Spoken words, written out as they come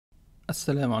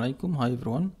Assalamu alaikum, hi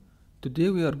everyone. Today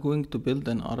we are going to build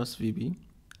an RSVP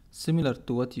similar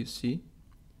to what you see.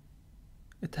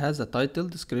 It has a title,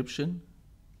 description,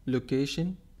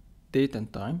 location, date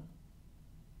and time.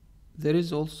 There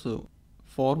is also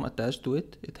form attached to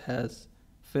it. It has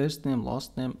first name,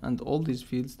 last name and all these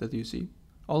fields that you see.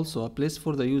 Also a place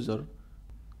for the user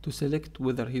to select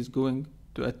whether he's going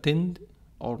to attend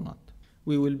or not.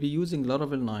 We will be using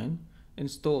Laravel 9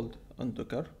 installed on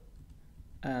Docker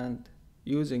and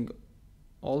using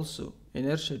also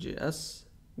InertiaJS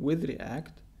with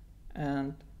React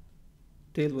and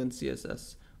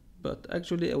Tailwindcss. But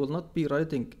actually I will not be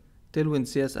writing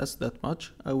Tailwindcss that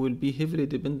much. I will be heavily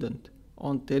dependent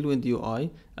on Tailwind UI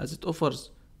as it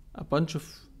offers a bunch of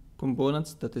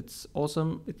components that it's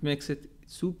awesome. It makes it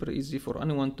super easy for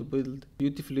anyone to build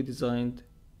beautifully designed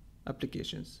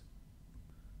applications.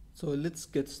 So let's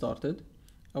get started.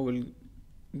 I will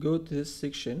go to this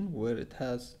section where it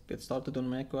has get started on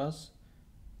macOS.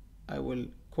 I will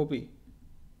copy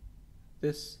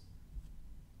this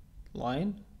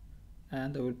line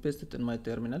and I will paste it in my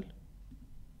terminal.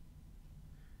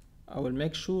 I will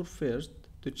make sure first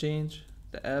to change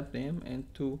the app name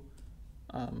into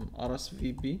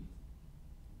RSVP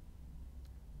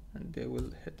and I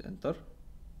will hit enter.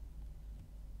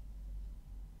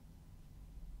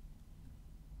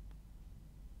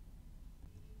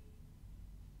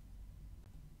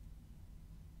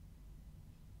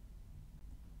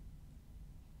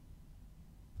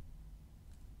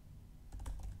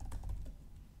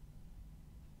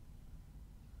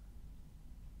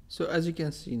 So as you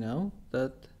can see now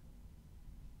that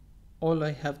all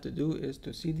I have to do is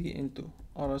to cd into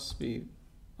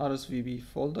RSVP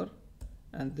folder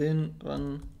and then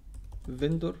run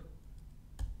vendor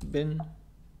bin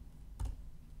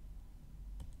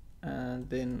and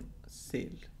then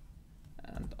sale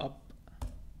and up.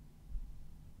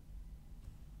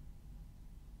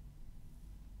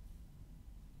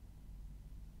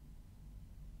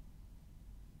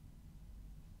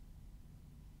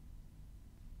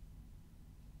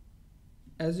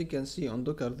 As you can see on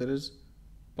Docker, there is a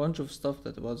bunch of stuff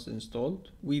that was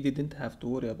installed. We didn't have to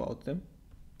worry about them.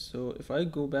 So if I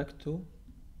go back to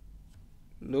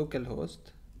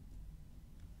localhost,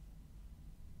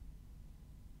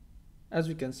 as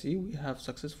we can see, we have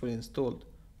successfully installed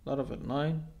Laravel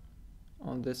 9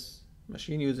 on this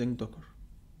machine using Docker.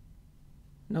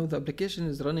 Now the application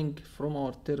is running from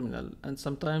our terminal and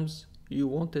sometimes you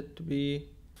want it to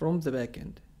be from the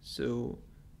backend. So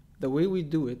the way we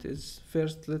do it is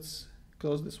first let's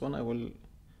close this one. I will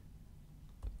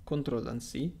Control and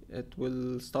C. It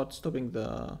will start stopping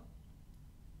the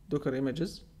Docker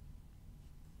images.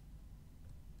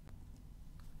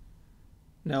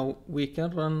 Now we can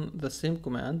run the same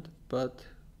command but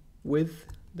with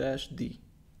 -d.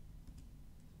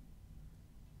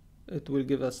 It will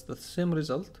give us the same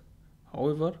result.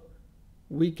 However,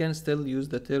 we can still use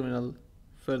the terminal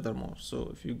furthermore.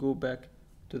 So if you go back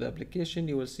to the application,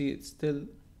 you will see it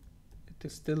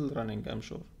is still running, I'm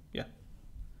sure. Yeah.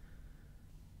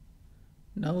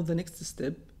 Now the next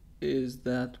step is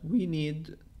that we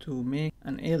need to make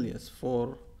an alias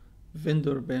for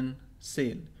vendor bin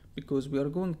sale, because we are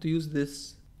going to use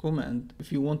this command.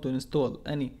 If you want to install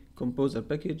any composer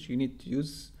package, you need to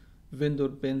use vendor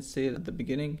bin sale at the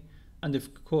beginning, and of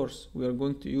course we are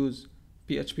going to use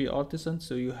PHP artisan,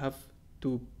 so you have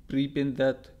to pre-bin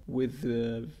that with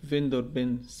vendor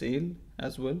bin sale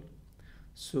as well.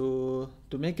 So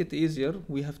to make it easier,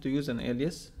 we have to use an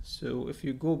alias. So if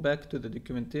you go back to the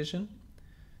documentation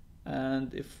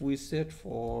and if we search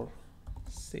for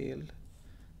sale,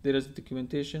 there is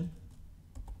documentation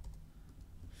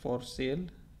for sale,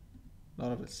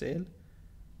 Laravel sale,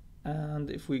 and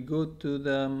if we go to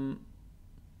the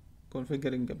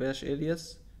configuring a bash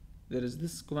alias, there is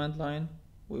this command line.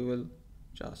 We will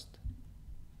just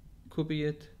copy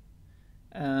it,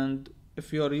 and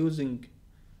if you are using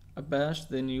a bash,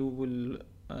 then you will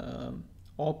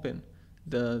open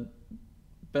the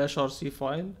bashrc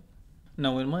file.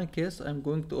 Now in my case, I'm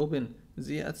going to open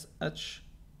zshrc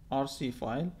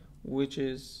file, which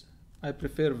is, I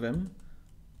prefer Vim.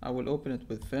 I will open it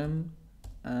with Vim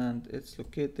and it's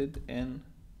located in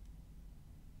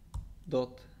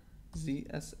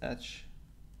 .zshrc.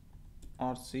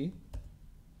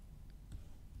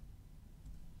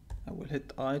 I will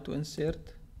hit I to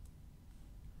insert.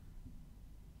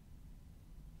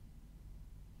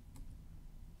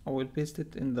 I will paste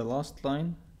it in the last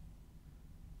line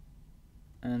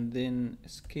and then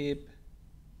escape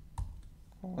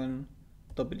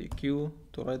WQ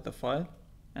to write the file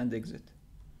and exit.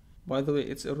 By the way,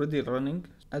 it's already running,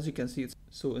 as you can see.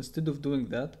 So instead of doing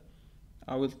that,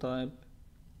 I will type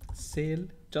sail,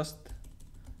 just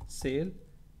sail,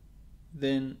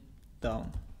 then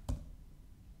down.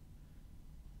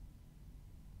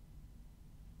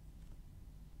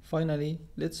 Finally,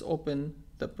 let's open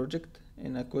the project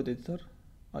in a code editor.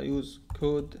 I use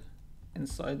Code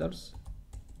Insiders.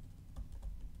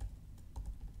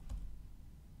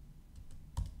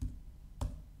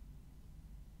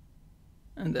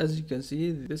 And as you can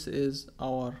see, this is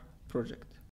our project.